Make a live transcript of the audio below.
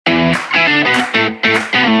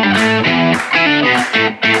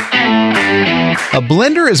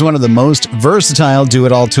blender is one of the most versatile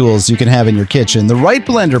do-it-all tools you can have in your kitchen. The right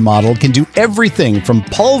blender model can do everything from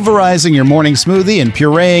pulverizing your morning smoothie and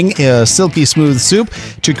pureeing a silky smooth soup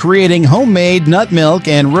to creating homemade nut milk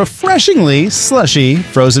and refreshingly slushy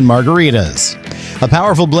frozen margaritas. A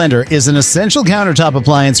powerful blender is an essential countertop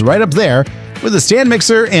appliance right up there, with a stand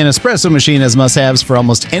mixer and espresso machine as must-haves for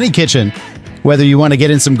almost any kitchen. Whether you want to get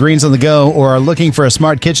in some greens on the go or are looking for a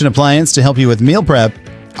smart kitchen appliance to help you with meal prep,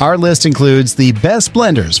 our list includes the best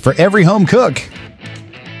blenders for every home cook.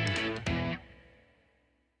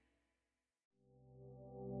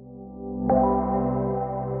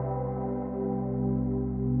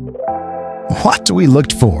 What we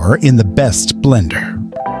looked for in the best blender.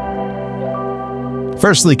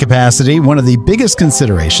 Firstly, capacity. One of the biggest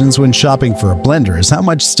considerations when shopping for a blender is how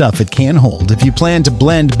much stuff it can hold. If you plan to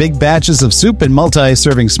blend big batches of soup and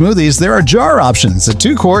multi-serving smoothies, there are jar options at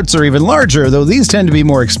 2 quarts or even larger, though these tend to be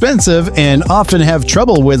more expensive and often have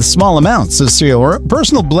trouble with small amounts. So your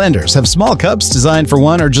personal blenders have small cups designed for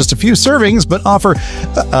 1 or just a few servings, but offer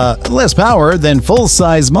less power than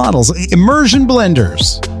full-size models. Immersion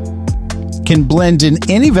blenders can blend in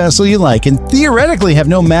any vessel you like and theoretically have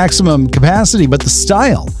no maximum capacity, but the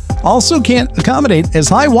style also can't accommodate as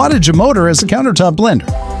high wattage a motor as a countertop blender.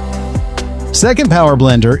 Second power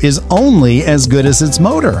blender is only as good as its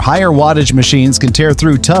motor. Higher wattage machines can tear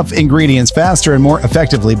through tough ingredients faster and more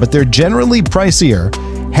effectively, but they're generally pricier,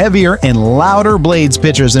 heavier, and louder blades,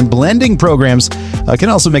 pitchers, and blending programs can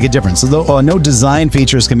also make a difference. Although no design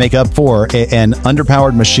features can make up for an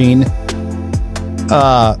underpowered machine,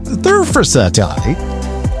 they're versatile.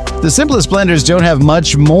 The simplest blenders don't have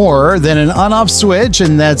much more than an on-off switch,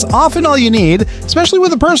 and that's often all you need, especially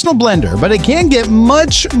with a personal blender, but it can get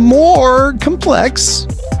much more complex.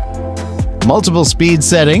 Multiple speed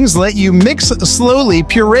settings let you mix slowly,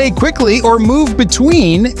 puree quickly, or move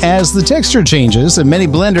between as the texture changes, and many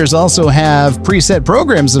blenders also have preset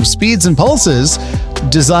programs of speeds and pulses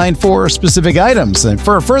designed for specific items. And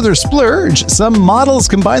for a further splurge, some models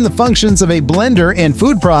combine the functions of a blender and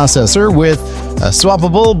food processor with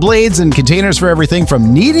swappable blades and containers for everything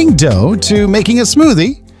from kneading dough to making a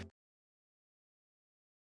smoothie.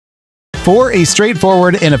 For a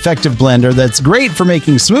straightforward and effective blender that's great for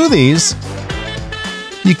making smoothies,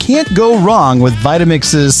 you can't go wrong with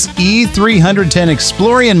Vitamix's E310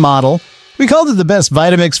 Explorian model. We called it the best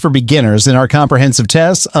Vitamix for beginners in our comprehensive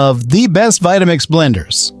test of the best Vitamix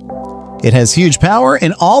blenders. It has huge power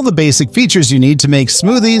and all the basic features you need to make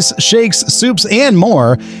smoothies, shakes, soups, and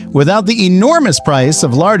more without the enormous price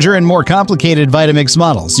of larger and more complicated Vitamix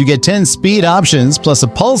models. You get 10 speed options plus a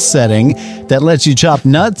pulse setting that lets you chop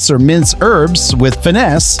nuts or mince herbs with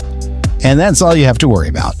finesse, and that's all you have to worry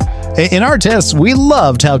about. In our tests, we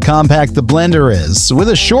loved how compact the blender is, with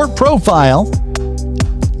a short profile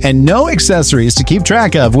and no accessories to keep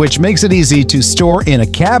track of, which makes it easy to store in a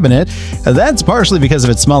cabinet. That's partially because of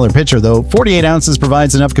its smaller pitcher, though. 48 ounces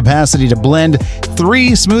provides enough capacity to blend 3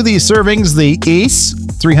 smoothie servings. The Ace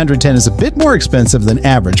 310 is a bit more expensive than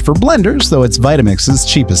average for blenders, though it's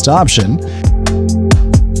Vitamix's cheapest option.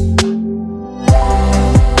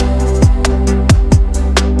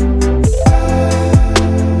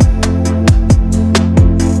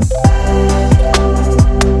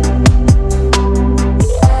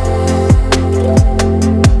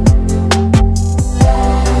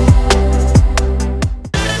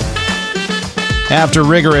 After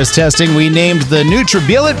rigorous testing, we named the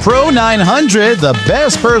NutriBullet Pro 900 the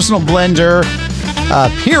best personal blender,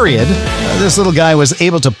 period. This little guy was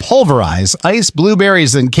able to pulverize iced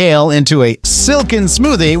blueberries and kale into a silken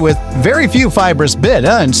smoothie with very few fibrous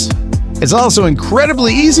bits. It's also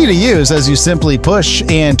incredibly easy to use as you simply push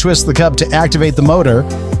and twist the cup to activate the motor.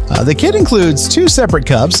 The kit includes 2 separate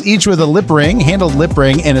cups, each with a lip ring, handled lip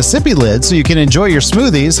ring, and a sippy lid, so you can enjoy your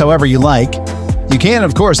smoothies however you like. You can,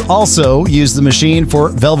 of course, also use the machine for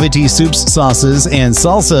velvety soups, sauces, and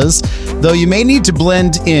salsas. Though you may need to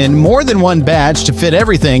blend in more than one batch to fit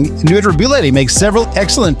everything, NutriBullet makes several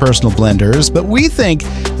excellent personal blenders, but we think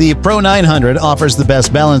the Pro 900 offers the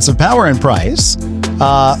best balance of power and price.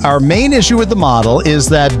 Our main issue with the model is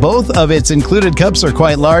that both of its included cups are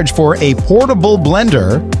quite large for a portable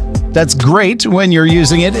blender. That's great when you're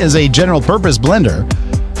using it as a general-purpose blender.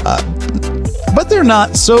 But they're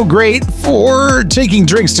not so great for taking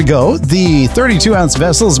drinks to go. The 32-ounce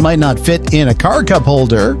vessels might not fit in a car cup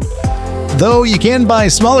holder, though you can buy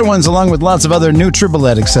smaller ones along with lots of other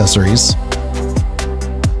NutriBullet accessories.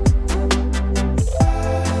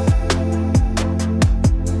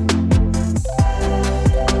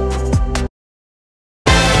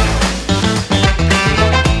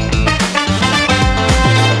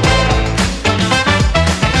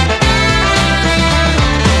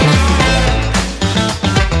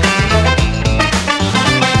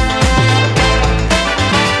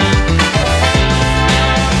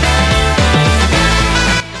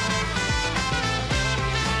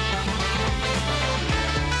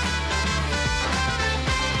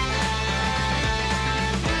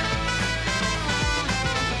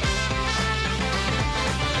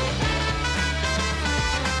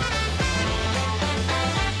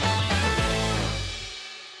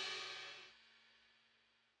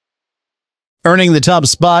 Earning the top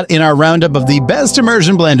spot in our roundup of the best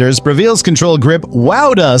immersion blenders, Breville's Control Grip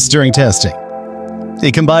wowed us during testing.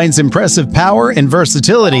 It combines impressive power and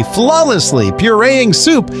versatility, flawlessly pureeing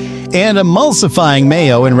soup and emulsifying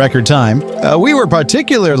mayo in record time. We were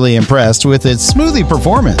particularly impressed with its smoothie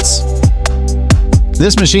performance.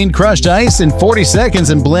 This machine crushed ice in 40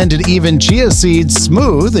 seconds and blended even chia seeds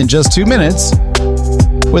smooth in just 2 minutes.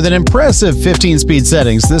 With an impressive 15-speed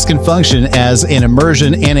settings, this can function as an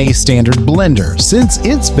immersion and a standard blender. Since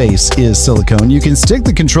its base is silicone, you can stick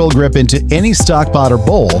the control grip into any stock pot or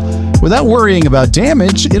bowl without worrying about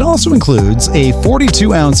damage. It also includes a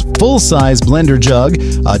 42-ounce full-size blender jug,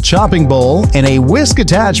 a chopping bowl, and a whisk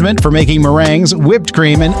attachment for making meringues, whipped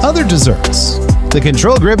cream, and other desserts. The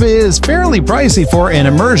control grip is fairly pricey for an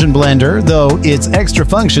immersion blender, though its extra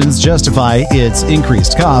functions justify its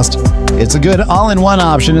increased cost. It's a good all-in-one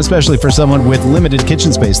option, especially for someone with limited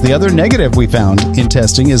kitchen space. The other negative we found in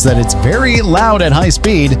testing is that it's very loud at high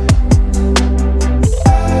speed,